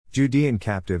Judean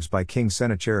captives by King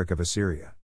Sennacherib of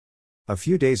Assyria. A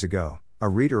few days ago, a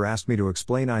reader asked me to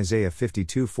explain Isaiah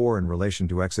 52:4 in relation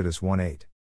to Exodus 1:8.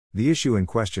 The issue in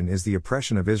question is the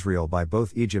oppression of Israel by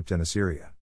both Egypt and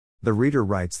Assyria. The reader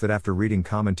writes that after reading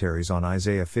commentaries on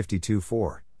Isaiah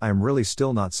 52:4, I am really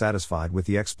still not satisfied with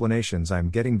the explanations I am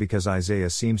getting because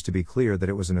Isaiah seems to be clear that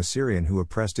it was an Assyrian who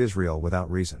oppressed Israel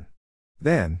without reason.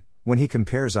 Then, when he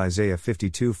compares Isaiah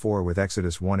 52:4 with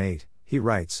Exodus 1:8, he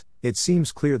writes, "It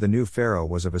seems clear the new Pharaoh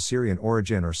was of Assyrian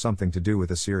origin or something to do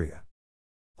with Assyria."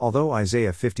 Although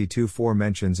Isaiah 52:4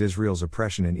 mentions Israel's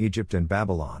oppression in Egypt and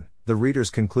Babylon, the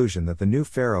reader's conclusion that the new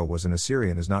Pharaoh was an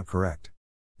Assyrian is not correct.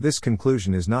 This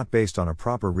conclusion is not based on a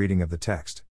proper reading of the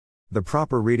text. The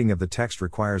proper reading of the text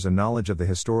requires a knowledge of the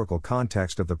historical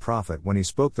context of the prophet when he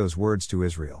spoke those words to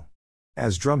Israel.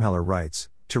 As Drumheller writes,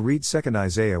 to read 2nd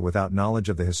Isaiah without knowledge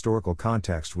of the historical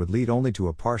context would lead only to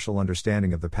a partial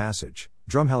understanding of the passage.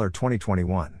 Drumheller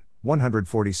 2021,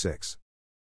 146.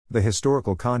 The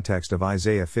historical context of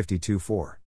Isaiah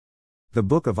 52:4. The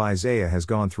book of Isaiah has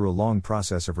gone through a long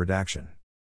process of redaction.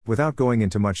 Without going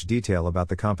into much detail about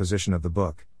the composition of the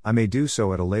book, I may do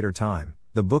so at a later time.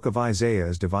 The book of Isaiah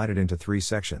is divided into 3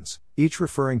 sections, each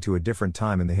referring to a different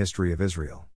time in the history of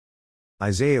Israel.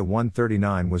 Isaiah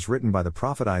 139 was written by the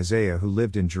prophet Isaiah, who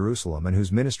lived in Jerusalem and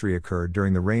whose ministry occurred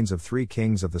during the reigns of 3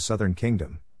 kings of the southern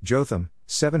kingdom: Jotham,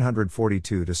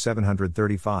 742 to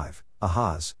 735,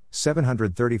 Ahaz,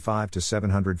 735 to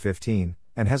 715,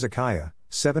 and Hezekiah,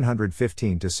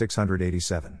 715 to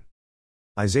 687.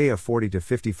 Isaiah 40 to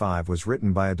 55 was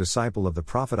written by a disciple of the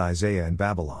prophet Isaiah in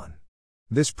Babylon.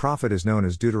 This prophet is known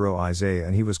as Deutero-Isaiah,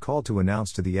 and he was called to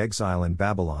announce to the exile in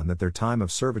Babylon that their time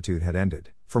of servitude had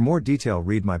ended. For more detail,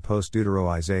 read my post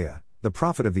Deutero-Isaiah, the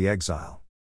prophet of the exile.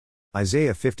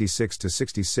 Isaiah 56 to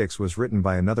 66 was written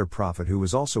by another prophet who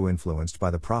was also influenced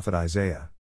by the prophet Isaiah.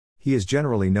 He is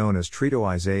generally known as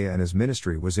Trito-Isaiah, and his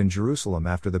ministry was in Jerusalem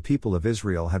after the people of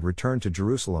Israel had returned to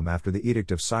Jerusalem after the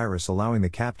edict of Cyrus allowing the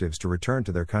captives to return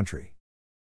to their country.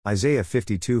 Isaiah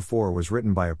 52:4 was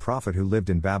written by a prophet who lived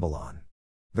in Babylon.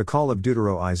 The call of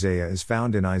Deutero-Isaiah is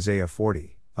found in Isaiah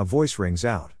 40. A voice rings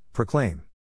out, "Proclaim."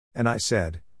 And I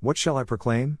said, "What shall I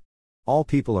proclaim? All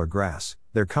people are grass,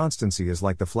 their constancy is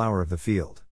like the flower of the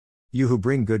field. You who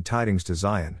bring good tidings to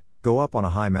Zion, go up on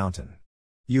a high mountain.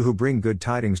 You who bring good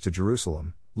tidings to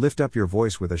Jerusalem, lift up your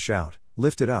voice with a shout,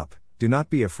 lift it up, do not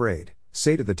be afraid,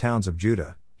 say to the towns of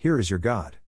Judah, here is your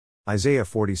God." Isaiah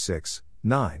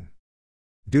 46:9.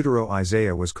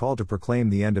 Deutero-Isaiah was called to proclaim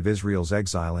the end of Israel's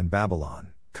exile in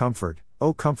Babylon. "Comfort,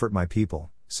 O comfort my people,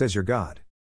 says your God.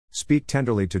 Speak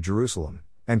tenderly to Jerusalem,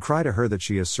 and cry to her that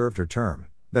she has served her term,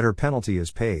 that her penalty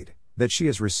is paid, that she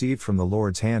has received from the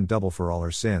Lord's hand double for all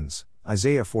her sins."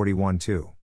 Isaiah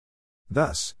 41:2.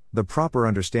 Thus, the proper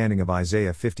understanding of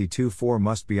Isaiah 52:4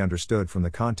 must be understood from the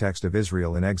context of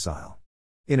Israel in exile.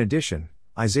 In addition,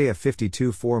 Isaiah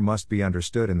 52:4 must be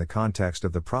understood in the context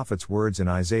of the prophet's words in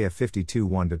Isaiah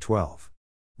 52:1-12.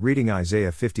 Reading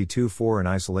Isaiah 52:4 in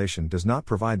isolation does not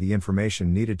provide the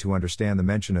information needed to understand the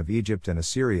mention of Egypt and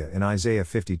Assyria in Isaiah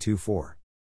 52:4.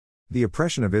 The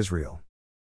oppression of Israel.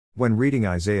 When reading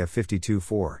Isaiah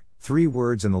 52:4, 3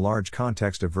 words in the large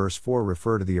context of verse 4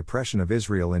 refer to the oppression of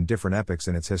Israel in different epochs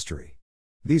in its history.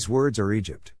 These words are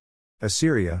Egypt,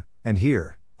 Assyria, and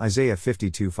here, Isaiah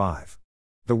 52:5.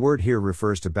 The word here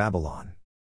refers to Babylon,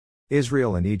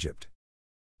 Israel, and Egypt.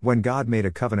 When God made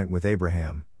a covenant with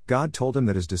Abraham, God told him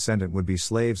that his descendant would be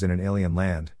slaves in an alien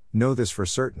land. "Know this for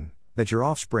certain, that your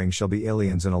offspring shall be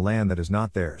aliens in a land that is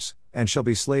not theirs, and shall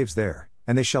be slaves there,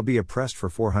 and they shall be oppressed for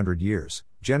 400 years.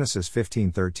 Genesis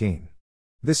 15:13.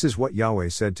 This is what Yahweh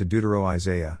said to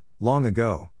Deutero-Isaiah, long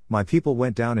ago, "My people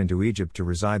went down into Egypt to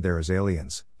reside there as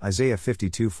aliens." Isaiah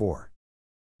 52:4.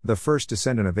 The first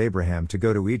descendant of Abraham to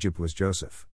go to Egypt was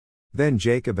Joseph. Then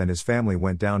Jacob and his family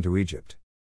went down to Egypt.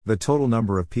 The total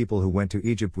number of people who went to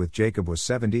Egypt with Jacob was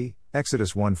 70,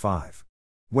 Exodus 1:5.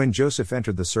 When Joseph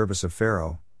entered the service of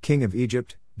Pharaoh, king of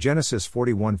Egypt, Genesis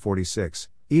 41:46,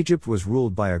 Egypt was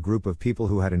ruled by a group of people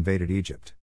who had invaded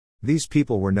Egypt. These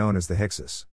people were known as the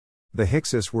Hyksos. The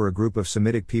Hyksos were a group of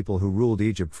Semitic people who ruled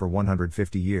Egypt for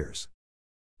 150 years.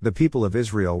 The people of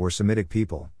Israel were Semitic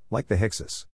people, like the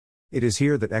Hyksos. It is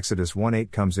here that Exodus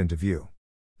 1:8 comes into view.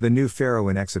 The new Pharaoh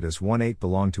in Exodus 1:8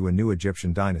 belonged to a new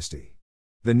Egyptian dynasty.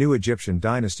 The new Egyptian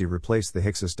dynasty replaced the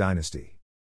Hyksos dynasty.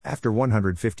 After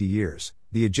 150 years,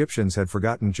 the Egyptians had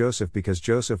forgotten Joseph because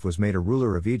Joseph was made a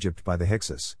ruler of Egypt by the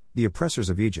Hyksos, the oppressors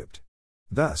of Egypt.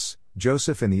 Thus,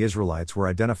 Joseph and the Israelites were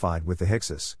identified with the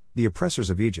Hyksos, the oppressors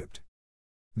of Egypt.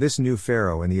 This new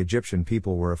Pharaoh and the Egyptian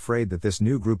people were afraid that this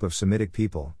new group of Semitic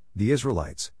people, the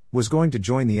Israelites, was going to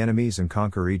join the enemies and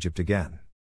conquer Egypt again.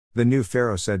 The new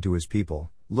Pharaoh said to his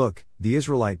people, "Look, the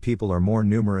Israelite people are more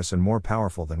numerous and more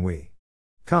powerful than we.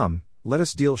 Come, let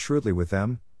us deal shrewdly with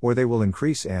them, or they will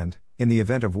increase and, in the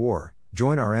event of war,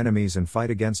 join our enemies and fight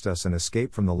against us and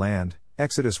escape from the land."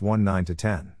 Exodus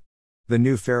 1:9-10. The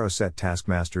new Pharaoh set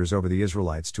taskmasters over the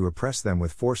Israelites to oppress them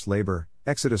with forced labor.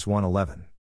 Exodus 1:11.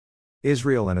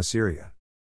 Israel and Assyria.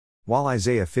 While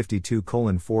Isaiah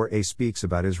 52:4a speaks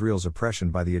about Israel's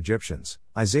oppression by the Egyptians,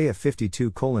 Isaiah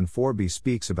 52:4b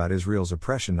speaks about Israel's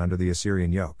oppression under the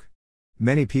Assyrian yoke.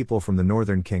 Many people from the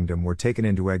northern kingdom were taken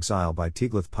into exile by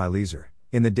Tiglath-Pileser.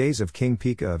 In the days of King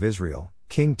Pekah of Israel,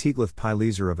 King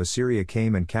Tiglath-Pileser of Assyria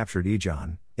came and captured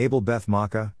Ijon, Abel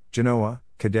Beth-Maachah, Genoa,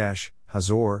 Kadesh,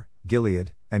 Hazor,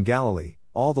 Gilead, and Galilee,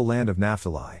 all the land of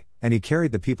Naphtali, and he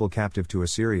carried the people captive to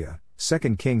Assyria.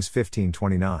 2 Kings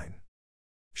 15:29.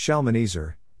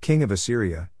 Shalmaneser, king of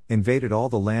Assyria, invaded all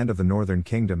the land of the northern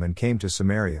kingdom and came to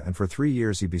Samaria, and for 3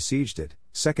 years he besieged it.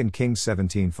 2 Kings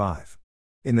 17:5.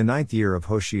 In the 9th year of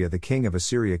Hoshea the king of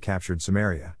Assyria captured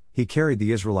Samaria. He carried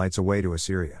the Israelites away to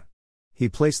Assyria. He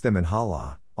placed them in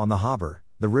Halah, on the Habor,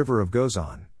 the river of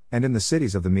Gozan, and in the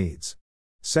cities of the Medes.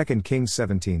 2 Kings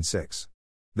 17:6.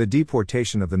 The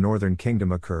deportation of the northern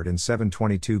kingdom occurred in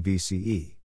 722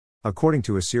 BCE. According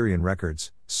to Assyrian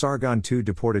records, Sargon II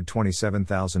deported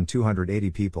 27,280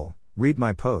 people. Read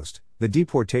my post, The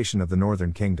Deportation of the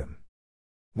Northern Kingdom.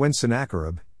 When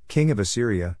Sennacherib, king of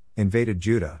Assyria, invaded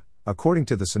Judah, according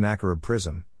to the Sennacherib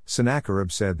Prism,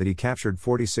 Sennacherib said that he captured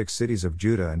 46 cities of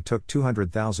Judah and took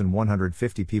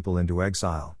 200,150 people into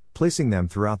exile, placing them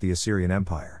throughout the Assyrian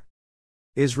Empire.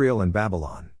 Israel and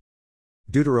Babylon.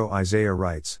 Deutero-Isaiah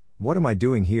writes, "What am I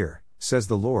doing here, says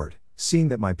the Lord, seeing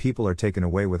that my people are taken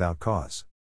away without cause?"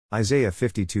 Isaiah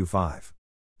 52:5.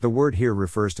 The word here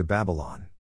refers to Babylon.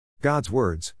 God's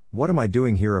words, "What am I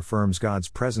doing here?" affirms God's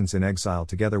presence in exile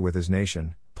together with his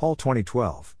nation. Paul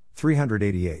 20:12,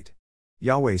 388.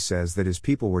 Yahweh says that his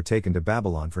people were taken to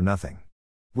Babylon for nothing.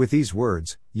 With these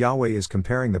words, Yahweh is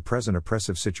comparing the present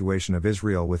oppressive situation of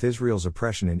Israel with Israel's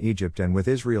oppression in Egypt and with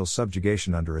Israel's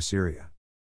subjugation under Assyria.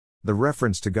 The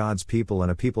reference to God's people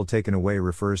and a people taken away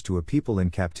refers to a people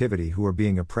in captivity who are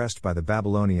being oppressed by the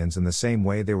Babylonians in the same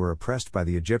way they were oppressed by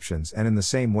the Egyptians and in the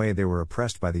same way they were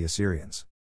oppressed by the Assyrians.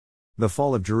 The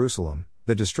fall of Jerusalem,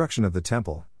 the destruction of the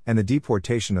temple, and the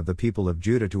deportation of the people of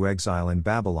Judah to exile in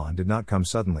Babylon did not come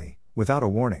suddenly, without a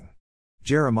warning.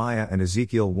 Jeremiah and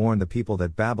Ezekiel warned the people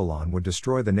that Babylon would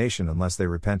destroy the nation unless they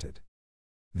repented.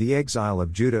 The exile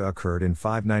of Judah occurred in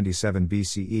 597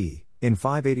 BCE, in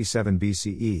 587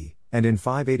 BCE, and in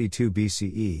 582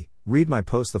 BCE. Read my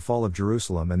post, The Fall of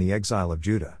Jerusalem and the Exile of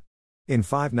Judah. In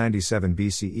 597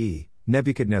 BCE,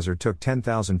 Nebuchadnezzar took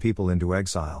 10,000 people into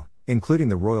exile, including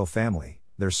the royal family,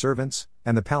 their servants,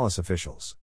 and the palace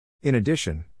officials. In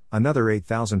addition, another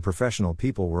 8,000 professional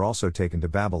people were also taken to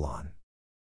Babylon.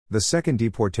 The second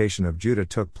deportation of Judah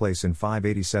took place in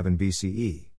 587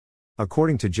 BCE.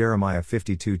 According to Jeremiah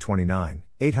 52:29,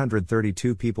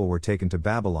 832 people were taken to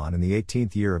Babylon in the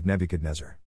 18th year of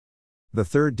Nebuchadnezzar. The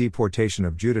third deportation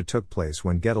of Judah took place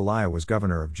when Gedaliah was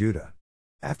governor of Judah.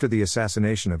 After the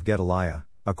assassination of Gedaliah,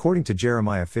 according to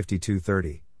Jeremiah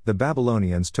 52:30, the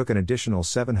Babylonians took an additional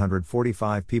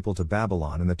 745 people to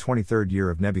Babylon in the 23rd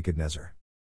year of Nebuchadnezzar.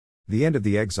 The end of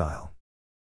the exile.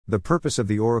 The purpose of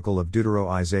the oracle of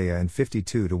Deutero-Isaiah in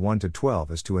 52:1-12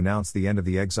 is to announce the end of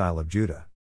the exile of Judah.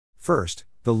 First,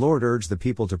 the Lord urged the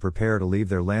people to prepare to leave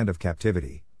their land of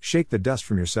captivity. Shake the dust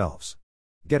from yourselves.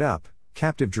 Get up,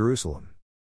 captive Jerusalem.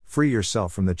 Free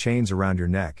yourself from the chains around your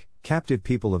neck, captive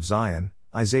people of Zion.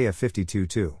 Isaiah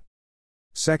 52:2.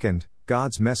 Second,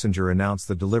 God's messenger announced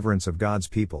the deliverance of God's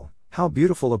people. How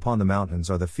beautiful upon the mountains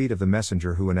are the feet of the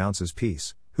messenger who announces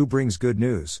peace, who brings good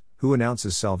news, who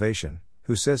announces salvation,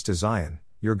 who says to Zion,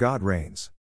 your God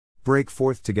reigns. Break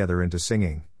forth together into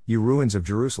singing, you ruins of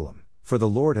Jerusalem, for the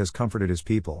Lord has comforted his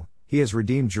people, he has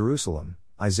redeemed Jerusalem.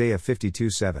 Isaiah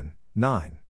 52:7,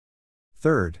 9.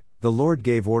 Third, the Lord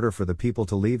gave order for the people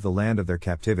to leave the land of their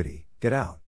captivity. Get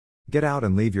out. Get out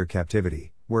and leave your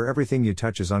captivity, where everything you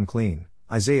touch is unclean.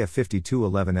 Isaiah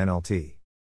 52:11 NLT.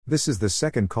 This is the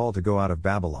second call to go out of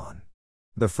Babylon.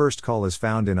 The first call is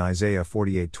found in Isaiah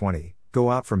 48:20,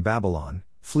 go out from Babylon,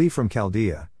 flee from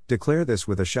Chaldea, declare this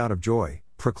with a shout of joy,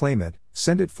 proclaim it,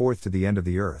 send it forth to the end of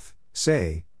the earth,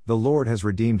 say, the Lord has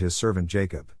redeemed his servant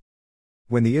Jacob.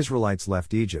 When the Israelites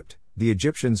left Egypt, the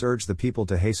Egyptians urged the people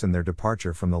to hasten their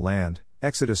departure from the land.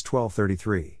 Exodus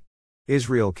 12:33.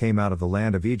 Israel came out of the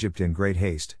land of Egypt in great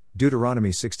haste.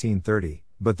 Deuteronomy 16:30.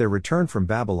 But their return from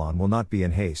Babylon will not be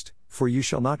in haste, for you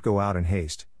shall not go out in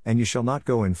haste, and you shall not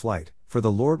go in flight, for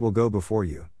the Lord will go before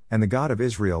you, and the God of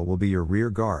Israel will be your rear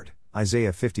guard.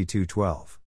 Isaiah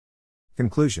 52:12.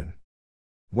 Conclusion.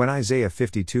 When Isaiah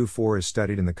 52:4 is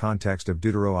studied in the context of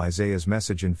Deutero-Isaiah's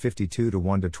message in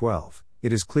 52:1-12,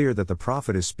 it is clear that the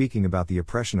prophet is speaking about the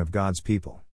oppression of God's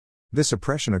people. This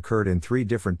oppression occurred in 3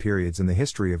 different periods in the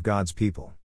history of God's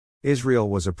people. Israel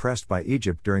was oppressed by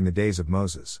Egypt during the days of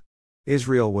Moses.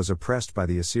 Israel was oppressed by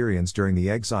the Assyrians during the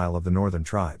exile of the northern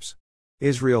tribes.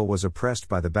 Israel was oppressed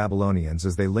by the Babylonians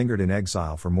as they lingered in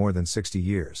exile for more than 60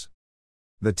 years.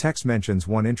 The text mentions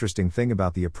one interesting thing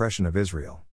about the oppression of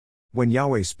Israel. When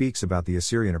Yahweh speaks about the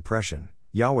Assyrian oppression,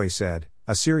 Yahweh said,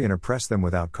 "Assyrian oppressed them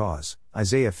without cause,"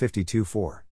 Isaiah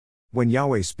 52:4. When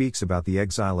Yahweh speaks about the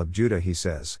exile of Judah, he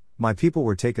says, "My people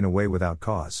were taken away without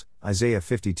cause," Isaiah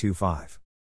 52:5.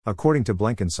 According to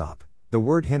Blenkinsop, the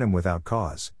word Hinnom without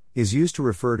cause is used to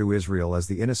refer to Israel as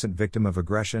the innocent victim of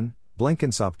aggression,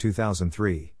 Blenkinsop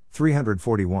 2003,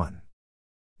 341.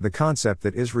 The concept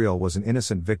that Israel was an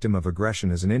innocent victim of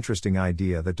aggression is an interesting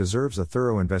idea that deserves a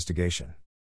thorough investigation.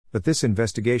 But this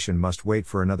investigation must wait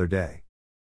for another day.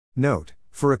 Note,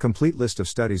 for a complete list of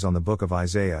studies on the Book of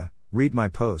Isaiah, read my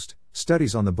post,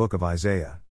 Studies on the Book of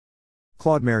Isaiah.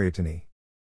 Claude Mariotini,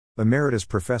 Emeritus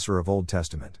Professor of Old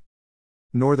Testament,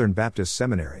 Northern Baptist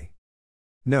Seminary.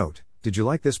 Note, did you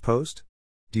like this post?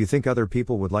 Do you think other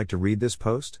people would like to read this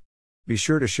post? Be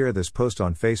sure to share this post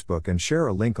on Facebook and share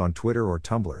a link on Twitter or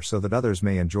Tumblr so that others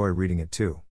may enjoy reading it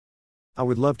too. I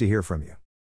would love to hear from you.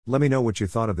 Let me know what you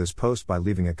thought of this post by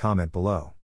leaving a comment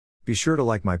below. Be sure to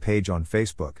like my page on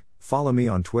Facebook, follow me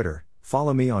on Twitter,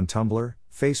 follow me on Tumblr,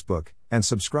 Facebook, and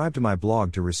subscribe to my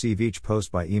blog to receive each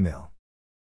post by email.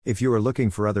 If you are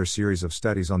looking for other series of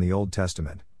studies on the Old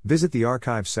Testament, visit the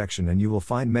archive section and you will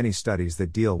find many studies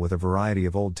that deal with a variety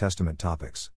of Old Testament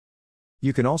topics.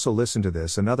 You can also listen to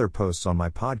this and other posts on my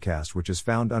podcast, which is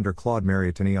found under Claude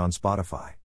Mariotini on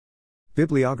Spotify.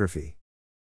 Bibliography.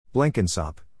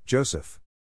 Blenkinsop, Joseph.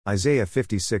 Isaiah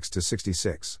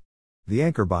 56-66. The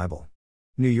Anchor Bible.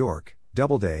 New York,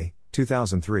 Doubleday,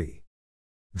 2003.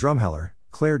 Drumheller,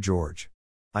 Claire George.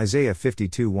 Isaiah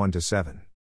 52 1-7.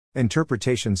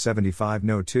 Interpretation 75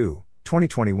 No. 2,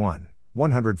 2021,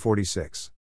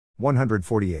 146.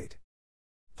 148.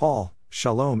 Paul,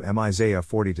 Shalom M. Isaiah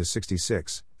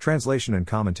 40-66, Translation and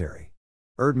Commentary.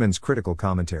 Erdman's Critical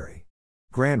Commentary.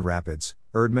 Grand Rapids,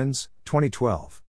 Erdman's, 2012.